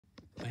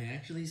I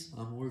actually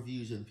saw more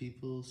views when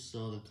people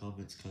saw the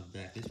comments come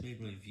back. This made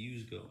my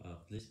views go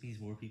up. This means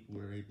more people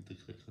were able to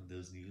click on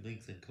those new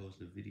links and caused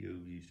the video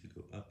views to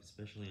go up,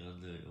 especially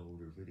on the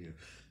older video.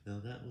 Now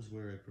that was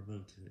where I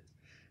promoted it.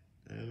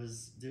 I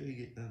was doing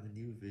it on the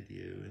new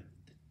video, and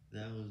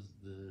that was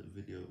the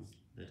video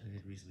that I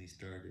had recently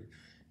started.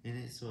 And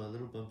it saw a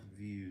little bump in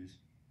views.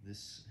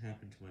 This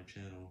happened to my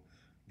channel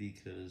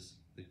because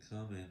the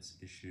comments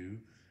issue,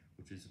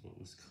 which is what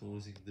was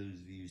causing those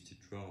views to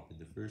drop in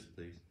the first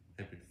place,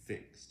 have been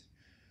fixed.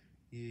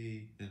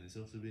 Yay, and it's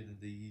also been in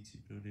the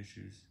YouTube known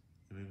issues.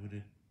 I might want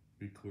to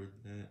record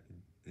that, and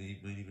I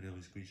might even have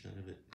a screenshot of it.